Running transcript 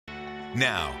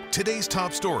Now, today's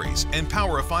top stories and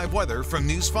Power of 5 weather from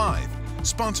News 5.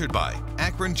 Sponsored by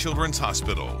Akron Children's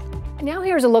Hospital. Now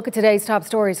here's a look at today's top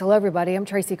stories. Hello everybody, I'm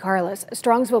Tracy Carlos.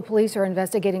 Strongsville police are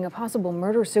investigating a possible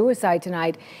murder-suicide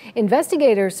tonight.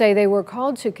 Investigators say they were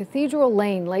called to Cathedral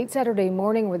Lane late Saturday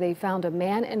morning where they found a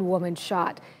man and woman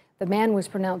shot. The man was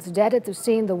pronounced dead at the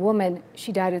scene. The woman,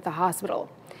 she died at the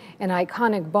hospital. An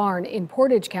iconic barn in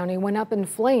Portage County went up in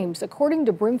flames. According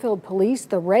to Brimfield police,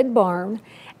 the red barn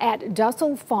at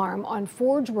Dussel Farm on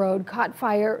Forge Road caught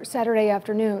fire Saturday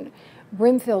afternoon.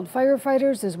 Brimfield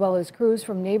firefighters as well as crews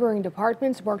from neighboring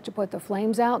departments worked to put the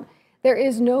flames out. There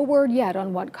is no word yet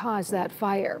on what caused that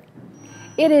fire.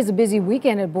 It is a busy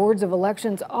weekend at boards of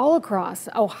elections all across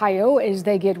Ohio as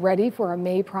they get ready for a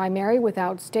May primary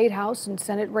without state house and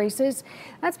Senate races.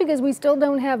 That's because we still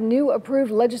don't have new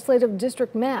approved legislative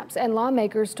district maps, and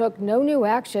lawmakers took no new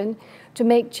action to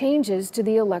make changes to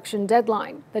the election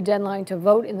deadline. The deadline to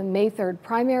vote in the May 3rd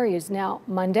primary is now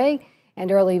Monday,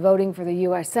 and early voting for the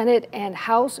U.S. Senate and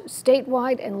House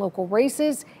statewide and local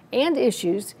races and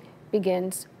issues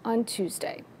begins on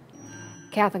Tuesday.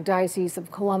 Catholic Diocese of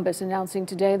Columbus announcing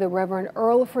today the Reverend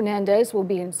Earl Fernandez will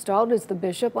be installed as the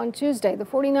bishop on Tuesday. The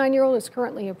 49-year-old is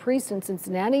currently a priest in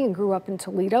Cincinnati and grew up in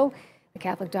Toledo. The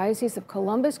Catholic Diocese of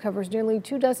Columbus covers nearly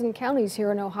 24 counties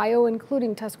here in Ohio,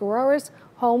 including Tuscarawas,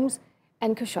 Holmes,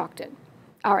 and Coshocton.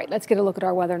 All right, let's get a look at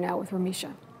our weather now with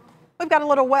Ramisha. We've got a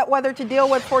little wet weather to deal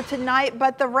with for tonight,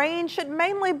 but the rain should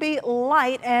mainly be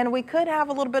light, and we could have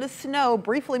a little bit of snow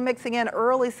briefly mixing in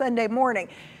early Sunday morning.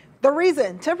 The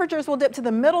reason, temperatures will dip to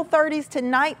the middle 30s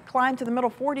tonight, climb to the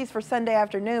middle 40s for Sunday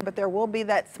afternoon, but there will be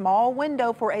that small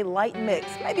window for a light mix,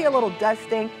 maybe a little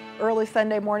dusting early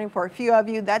Sunday morning for a few of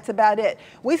you. That's about it.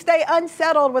 We stay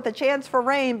unsettled with a chance for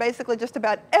rain basically just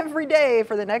about every day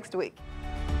for the next week.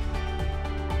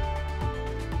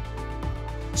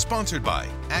 Sponsored by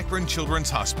Akron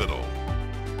Children's Hospital.